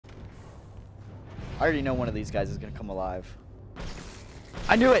I already know one of these guys is gonna come alive.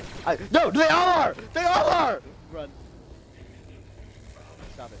 I knew it! No, they all are! They all are! Run.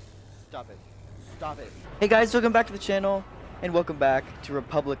 Stop it. Stop it. Stop it. Hey guys, welcome back to the channel, and welcome back to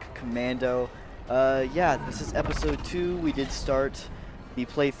Republic Commando. Yeah, this is episode 2. We did start the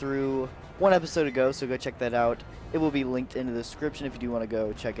playthrough 1 episode ago, so go check that out. It will be linked in the description if you do want to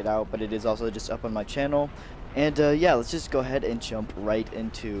go check it out, but it is also just up on my channel. And yeah, let's just go ahead and jump right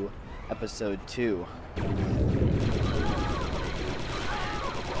into episode 2.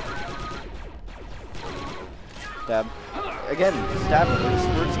 Stab. Again, stab them.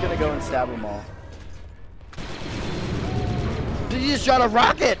 We're just gonna go and stab them all. He just shot a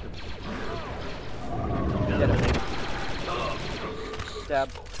rocket! Get him. Stab.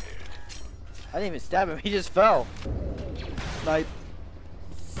 I didn't even stab him, he just fell. Snipe.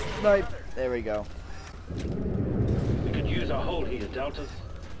 Snipe. There we go. We could use a hold here, Deltas.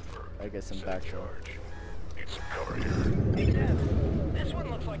 I guess I'm back. George. Need some cover here. Hey, Dad. This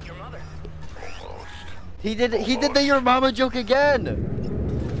one looks like your mother. Almost. He did the your mama joke again.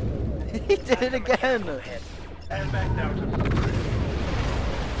 He did it again. And back, Deltas.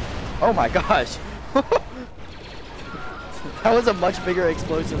 Oh my gosh. That was a much bigger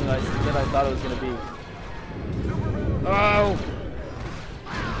explosion than I thought it was gonna be. Oh!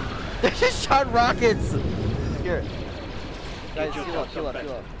 They just shot rockets! Here. Guys, heal up, heal up,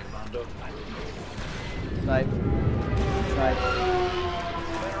 heal up. Commando. Snipe. Snipe.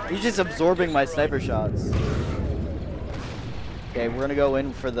 He's just absorbing my sniper shots. Okay, we're gonna go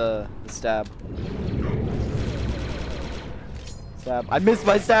in for the stab. Stab. I missed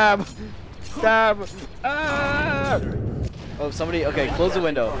my stab! Stab! Ah! Oh, somebody. Okay, close the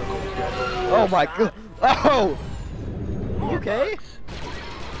window. Oh my god. Oh! You okay?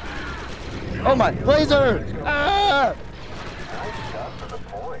 Oh my laser! Ah!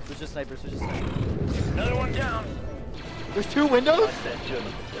 There's just snipers. There's just snipers. Another one down. There's 2 windows? That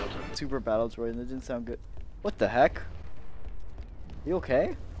German, Delta. Super battle droid. That didn't sound good. What the heck? You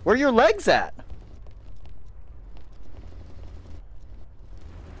okay? Where are your legs at?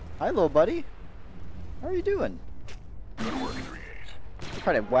 Hi, little buddy. How are you doing? Good work, 3-8.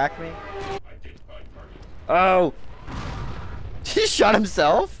 Trying to whack me? Oh! He shot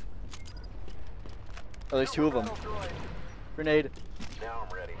himself? Oh, there's 2 of them. Grenade. Now I'm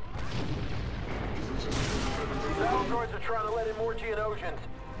ready. Battle droids are trying to let in more Geonosians.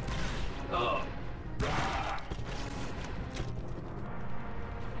 Oh.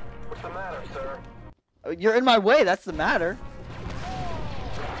 What's the matter, sir? Oh, you're in my way, that's the matter.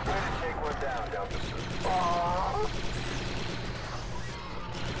 Ready to take one down, Delta.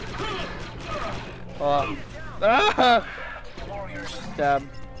 Ah! Stab.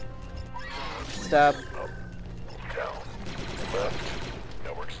 Stab. Down. Left.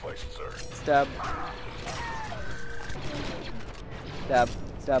 Network sliced, sir. Stab. Stab.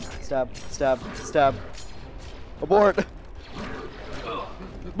 Stab. Stab. Stab. Stab. Abort!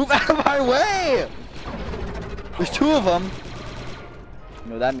 Move out of my way! There's 2 of them. You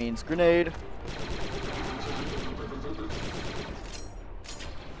know what that means. Grenade.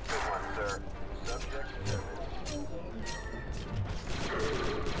 Good one, sir. Subject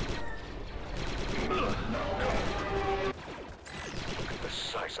Look at the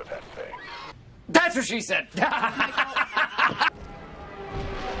size of that thing. That's what she said!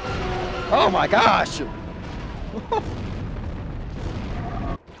 Oh my gosh!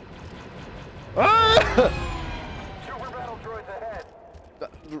 Ah! Super battle droids ahead.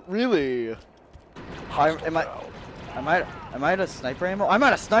 Really? Am I out of sniper ammo? I'm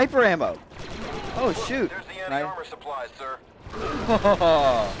out of sniper ammo! Oh shoot! There's the anti-armor supplies, sir.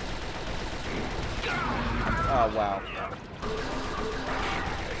 Oh wow.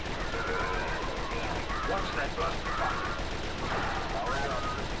 Watch that bus.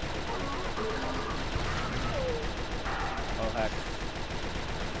 Oh heck.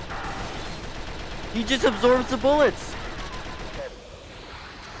 He just absorbs the bullets!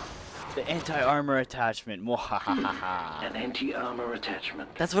 The anti-armor attachment. Mwahahaha. An anti-armor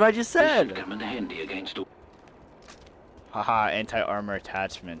attachment. That's what I just This said! should come in handy against all. Haha, anti-armor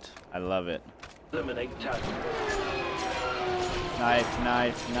attachment. I love it. Eliminate target. Knife,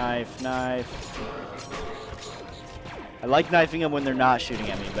 knife, knife, knife. I like knifing them when they're not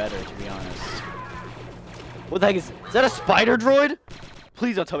shooting at me better, to be honest. What the heck is that a spider droid?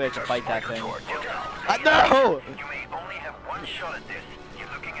 Please don't tell me I have to fight that thing. No! You may only have one shot at this. You're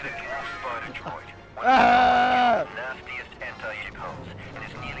looking at a dual spider droid. Ah! Nastiest anti-ship hulls, and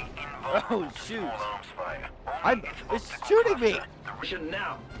is nearly Oh invulnerable to shoot! small arms fire. It's shooting me! Mission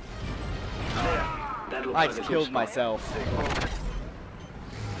now. There. That'll I bug just us killed all. myself.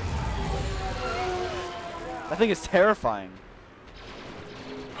 That thing is terrifying.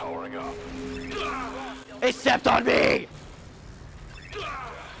 Powering up. It stepped on me!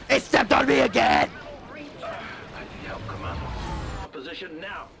 It stepped on me again! I need help, Commando. Position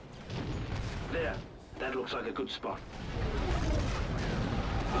now. There. That looks like a good spot.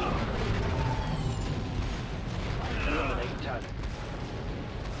 Eliminate target.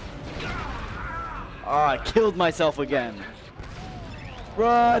 Oh, I killed myself again.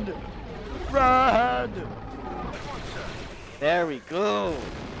 Run! Run! There we go.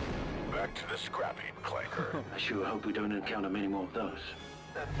 Back to the scrapping, Clanker. I sure hope we don't encounter many more of those.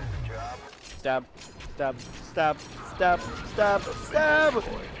 That's his job. Stab, stab, stab, stab, stab, stab,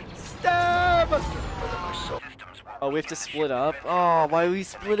 stab! Oh, we have to split up? Oh, why are we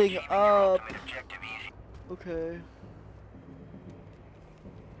splitting up? Okay.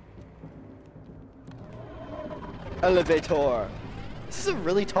 Elevator. This is a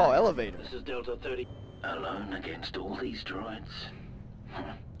really tall elevator. This is Delta 30. Alone against all these droids.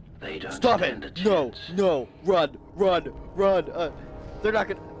 They don't Stop stand a it! No, chance. no, run, run, run. They're not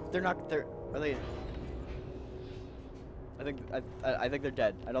gonna. They're not. They're. Are they? I think they're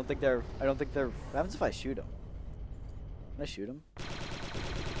dead. I don't think they're. What happens if I shoot them? Can I shoot them?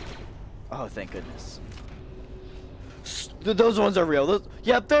 Oh, thank goodness. Those ones are real. Those.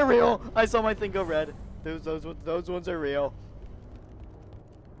 Yep, they're real. I saw my thing go red. Those ones are real.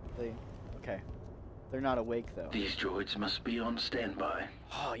 Okay. They're not awake though. These droids must be on standby.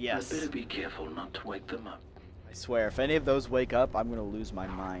 Oh yes. I better be careful not to wake them up. I swear, if any of those wake up, I'm gonna lose my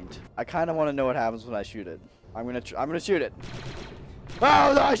mind. I kind of want to know what happens when I shoot it. I'm gonna shoot it.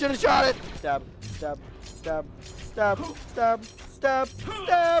 Oh no! I should have shot it. Stab! Stab! Stab! Stab! Stab! Stab!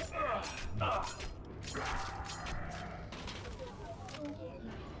 Stab!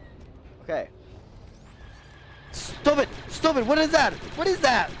 Okay. Stop it! Stop it! What is that? What is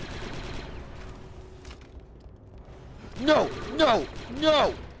that? No! No!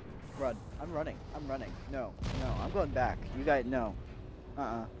 No! Run. I'm running. I'm running. No. No. I'm going back. You guys, no.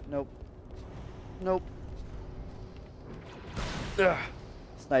 Nope. Nope. Ugh.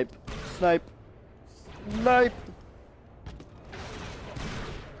 Snipe. Snipe. Snipe!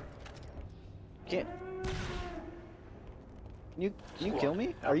 Can't. Can you kill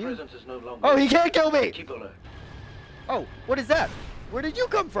me? Our Are you? presence is no longer. Oh, he can't kill me! Keep alert. Oh, what is that? Where did you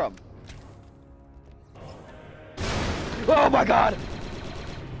come from? Oh my god!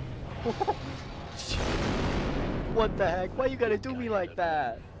 What the heck? Why you gotta do me like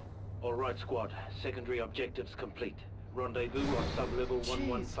that? All right, squad. Secondary objectives complete. Rendezvous on sub-level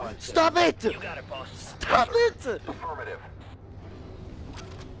 115. Stop it! You got it, boss. Stop it! Affirmative.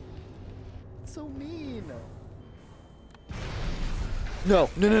 So mean. No,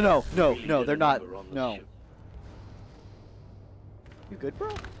 no, no, no, no, no, they're not. No. You good, bro?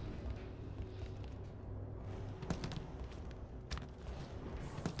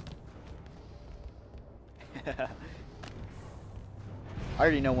 I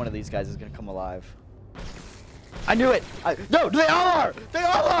already know one of these guys is gonna come alive. I knew it! No, they all are! They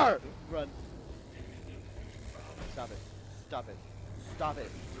all are! Run. Stop it. Stop it. Stop it.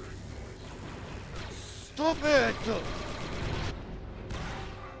 Stop it!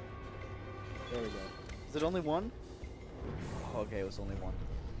 There we go. Is it only one? Oh, okay, it was only one.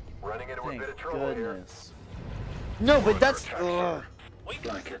 Running into a Thank bit of trouble goodness. No, but that's...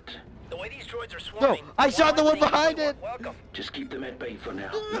 Like it. The way these droids are No, swarming. I shot the one behind it! Welcome. Just keep them at bay for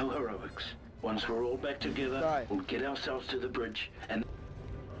now. No heroics. Once we're all back together, Right. we'll get ourselves to the bridge and...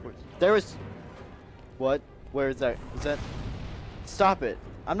 There was... What? Where is that? Is that... Stop it.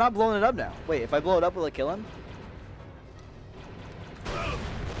 I'm not blowing it up now. Wait, if I blow it up, will it kill him?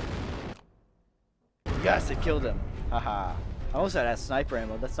 Yes, it killed him. Haha. I almost had sniper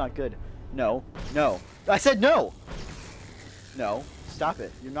ammo. That's not good. No. No. I said no! No. Stop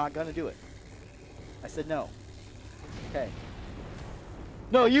it. You're not gonna do it. I said no. Okay.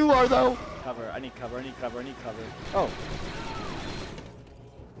 No, you are though! Cover. I need cover. I need cover. I need cover. Oh.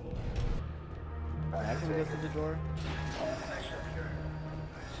 Alright, can we go through the door?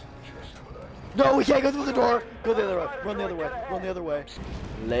 No, we can't go through the door! Go the other way. Run the other way. Run the other way.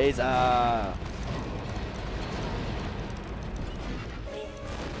 Laser.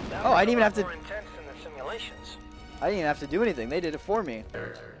 Oh, I didn't even have to... More intense than the simulations. I didn't even have to do anything. They did it for me.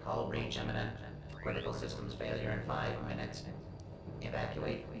 All breach imminent. Critical systems failure in 5 minutes.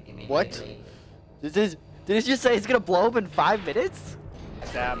 Evacuate immediately. What? Did it just say it's gonna blow up in 5 minutes?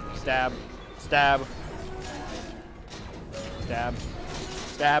 Stab, stab, stab. Stab.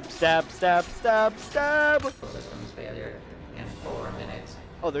 Stab, stab, stab, stab, stab! Critical systems failure in 4 minutes.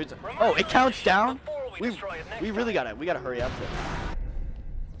 Oh, there's a... Oh, it counts down? Before we destroy it next We really time. we gotta hurry up there.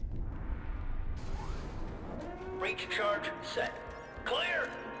 Breach charge set. Clear!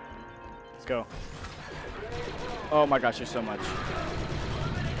 Let's go. Oh my gosh, there's so much.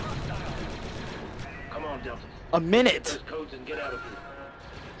 Come on, Delta. A minute! Those codes and get out of here.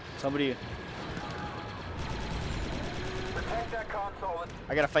 Somebody... Protect that console.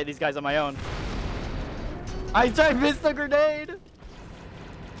 I gotta fight these guys on my own. I missed the grenade!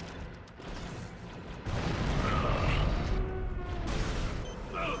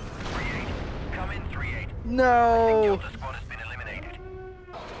 Come in 3-8. No! Delta squad has been eliminated.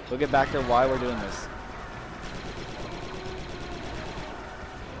 We'll get back to why we're doing this.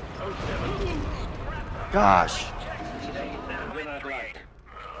 Gosh! Then I'd like.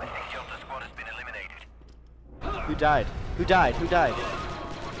 I think Delta squad has been eliminated. Who died? Who died? Who died?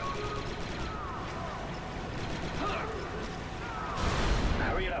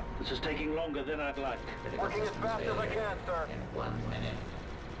 Hurry up. This is taking longer than I'd like. Critical Working as systems fast as I failure can, sir. in 1 minute.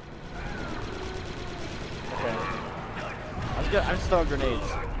 Okay. I'm just throwing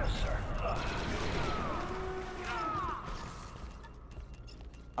grenades.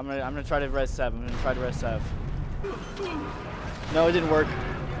 I'm gonna try to res Sev. No, it didn't work.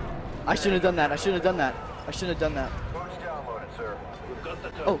 I shouldn't have done that. I shouldn't have done that. Boots downloaded, sir. We've got the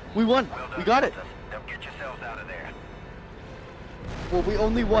code. Oh, we won. Well done, We got it. Delta. Now get yourselves out of there. Well, we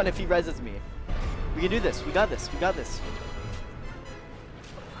only won if he reses me. We can do this. We got this.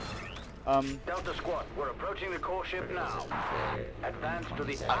 Delta squad, we're approaching the core ship now. Advance to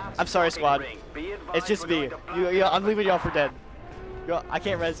the I'm sorry, squad. ring. Be advised It's just we're me. going to I'm leaving y'all for dead. I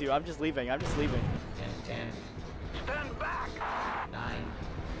can't res you. I'm just leaving. 10, 10, stand back. 9,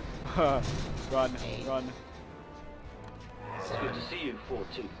 Run. 7, Good to see you,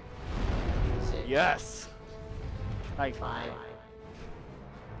 4-2. 6, Yes. Hi. 5,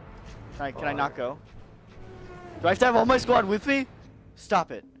 Can I not go? Do I have to have all my squad with me?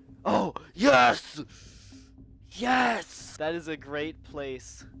 Stop it. Oh, yes! Yes! That is a great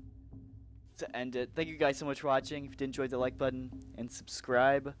place to end it. Thank you guys so much for watching. If you did enjoy, the like button and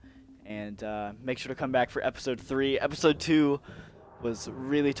subscribe. And make sure to come back for episode 3. Episode 2 was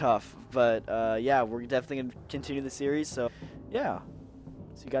really tough. But yeah, we're definitely going to continue the series. So yeah,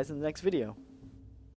 see you guys in the next video.